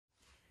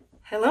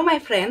Hello my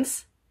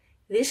friends,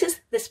 this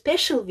is the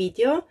special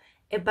video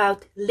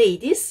about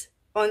ladies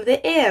on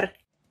the air.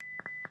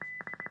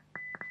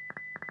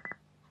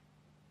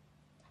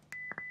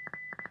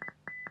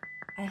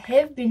 I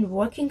have been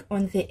working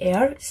on the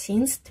air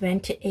since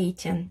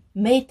 2018,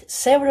 made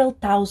several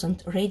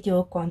thousand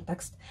radio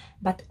contacts,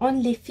 but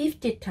only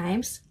 50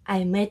 times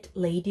I met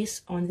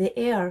ladies on the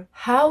air.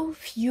 How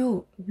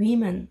few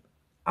women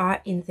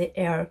are in the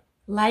air,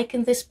 like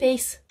in the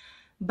space.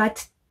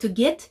 But to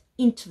get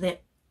into the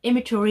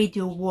amateur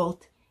radio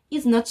world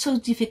is not so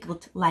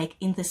difficult like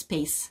in the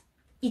space.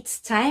 It's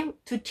time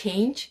to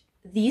change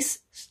this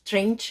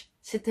strange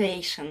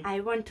situation.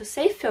 I want to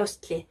say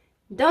firstly,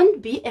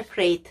 don't be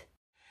afraid.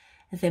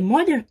 The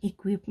modern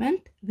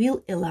equipment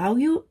will allow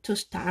you to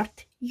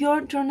start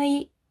your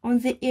journey on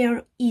the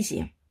air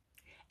easy.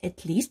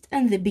 At least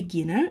in the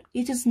beginner,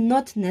 it is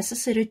not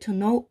necessary to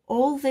know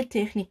all the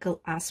technical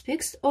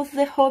aspects of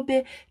the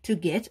hobby to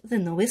get the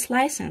novice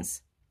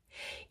license.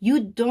 You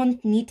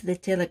don't need the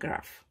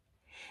telegraph.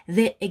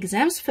 The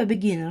exams for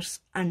beginners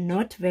are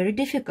not very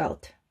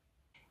difficult.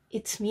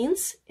 It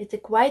means it is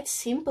quite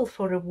simple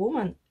for a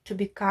woman to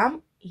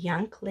become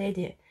young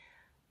lady,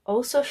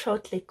 also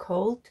shortly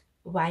called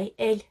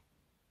YL.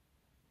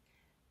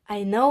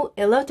 I know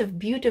a lot of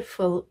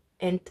beautiful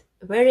and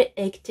very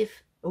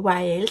active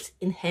YLs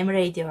in ham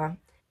radio.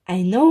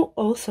 I know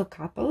also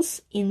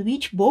couples in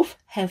which both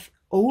have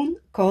own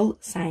call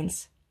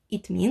signs.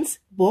 It means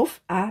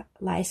both are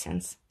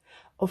licensed.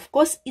 Of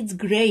course, it's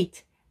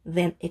great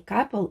when a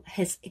couple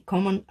has a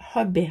common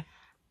hobby.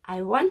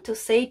 I want to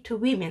say to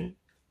women,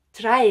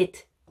 try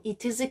it.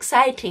 It is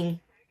exciting.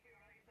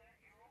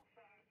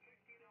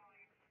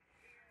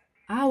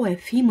 Our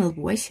female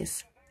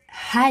voices,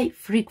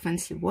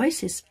 high-frequency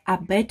voices,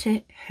 are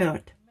better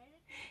heard.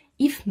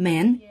 If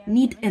men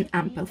need an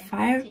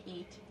amplifier,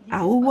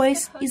 our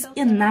voice is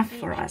enough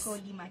for us.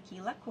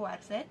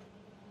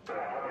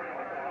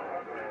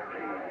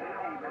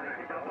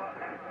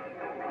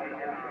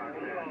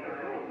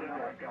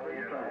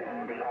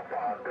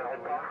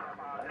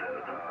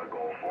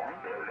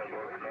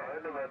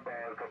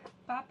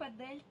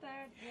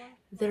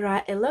 There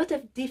are a lot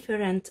of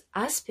different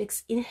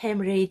aspects in ham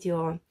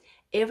radio.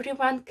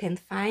 Everyone can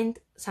find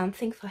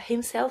something for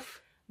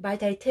himself,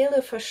 but I tell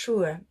you for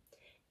sure,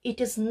 it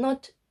is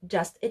not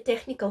just a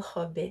technical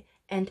hobby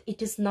and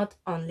it is not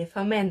only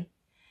for men.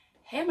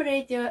 Ham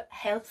radio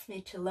helps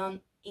me to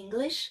learn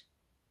English.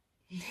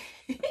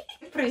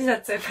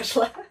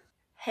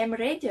 Ham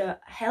radio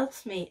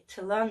helps me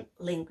to learn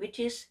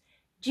languages,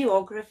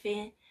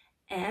 geography,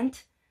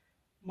 and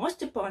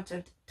most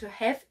important, to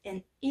have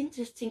an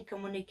interesting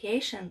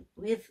communication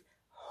with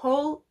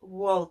whole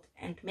world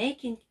and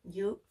making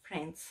new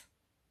friends.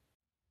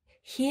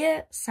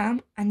 Here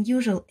some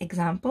unusual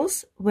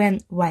examples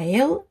when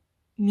YL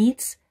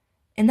meets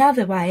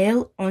another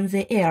YL on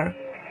the air.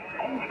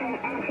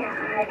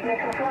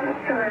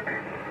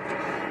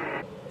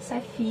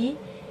 Sophie,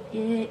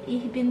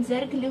 ich bin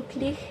sehr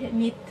glücklich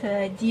mit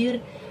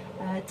dir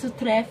zu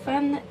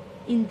treffen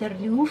in der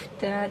Luft.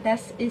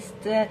 Das ist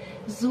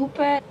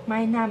super.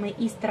 Mein Name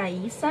ist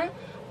Raisa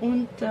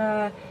und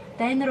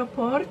dein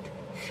Report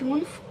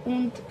 5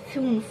 und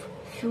 5,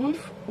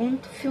 5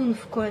 und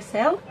 5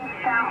 QSL.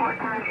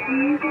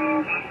 Sophie,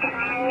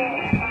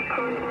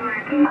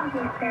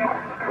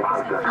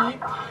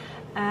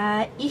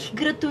 ich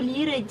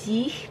gratuliere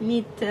dich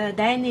mit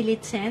deiner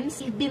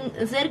Lizenz. Ich bin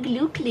sehr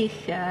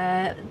glücklich,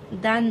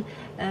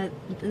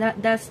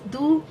 dass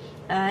du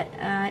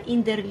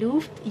in der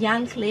Luft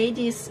Young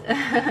Ladies,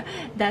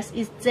 das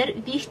ist sehr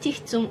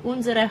wichtig zu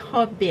unserem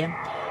Hobby.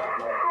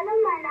 Hallo,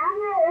 mein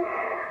Name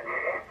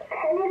ist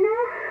Helena.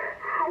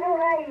 Hallo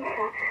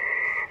Raisa.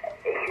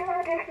 Ich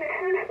höre dich mit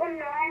 5 und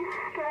 9,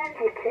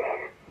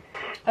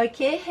 79.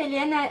 Okay,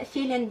 Helena,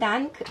 vielen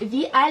Dank.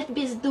 Wie alt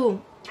bist du?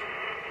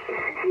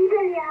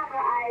 7 Jahre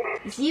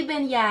alt.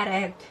 7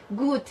 Jahre.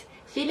 Gut.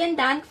 Vielen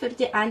Dank für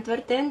die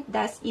Antworten.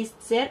 Das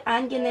ist sehr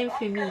angenehm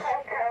für mich.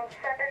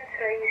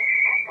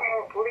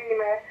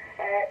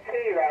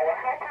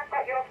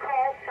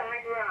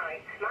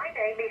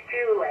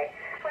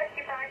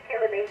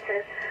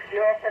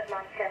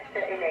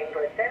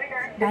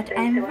 But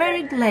I'm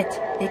very glad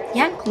that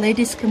young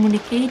ladies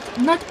communicate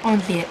not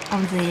only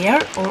on the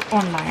air or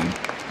online,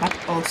 but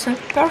also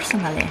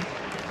personally.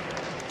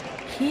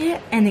 Here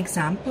an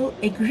example,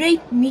 a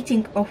great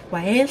meeting of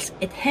YLs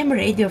at Ham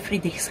Radio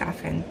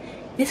Friedrichshafen.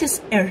 This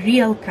is a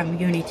real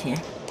community.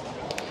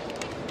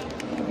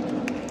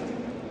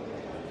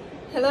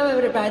 Hello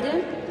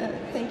everybody,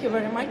 thank you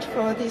very much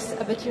for this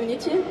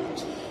opportunity.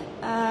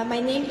 My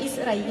name is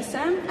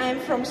Raisa, I'm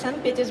from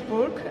St.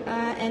 Petersburg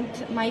and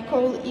my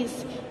call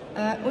is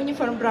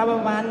Uniform Bravo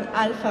 1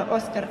 Alpha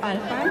Oscar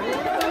Alpha.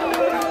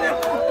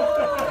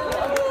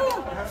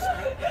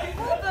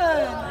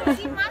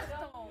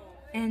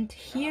 And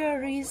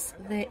here is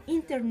the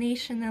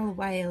international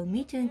YL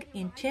meeting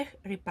in Czech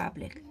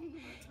Republic.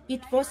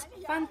 It was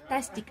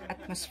fantastic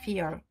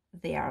atmosphere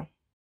there.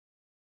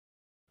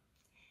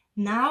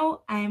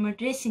 Now I am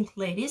addressing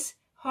ladies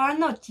who are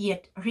not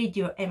yet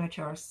radio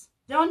amateurs.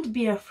 Don't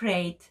be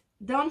afraid.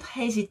 Don't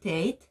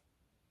hesitate.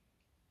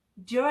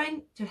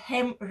 Join to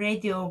Ham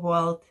Radio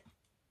World.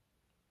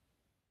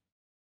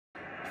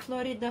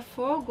 Florida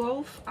 4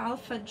 Golf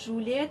Alpha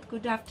Juliet,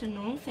 good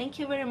afternoon. Thank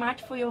you very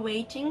much for your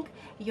waiting.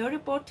 Your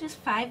report is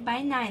 5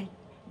 by 9.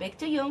 Back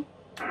to you.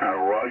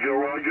 Roger,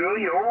 Roger.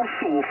 You're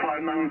also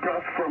 5-9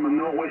 plus from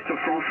northwest of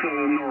France,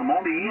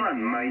 Normandy,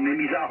 and my name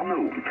is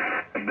Arnaud.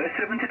 Best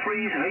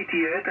 73 is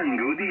 88 and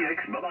good EX.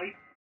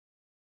 Bye-bye.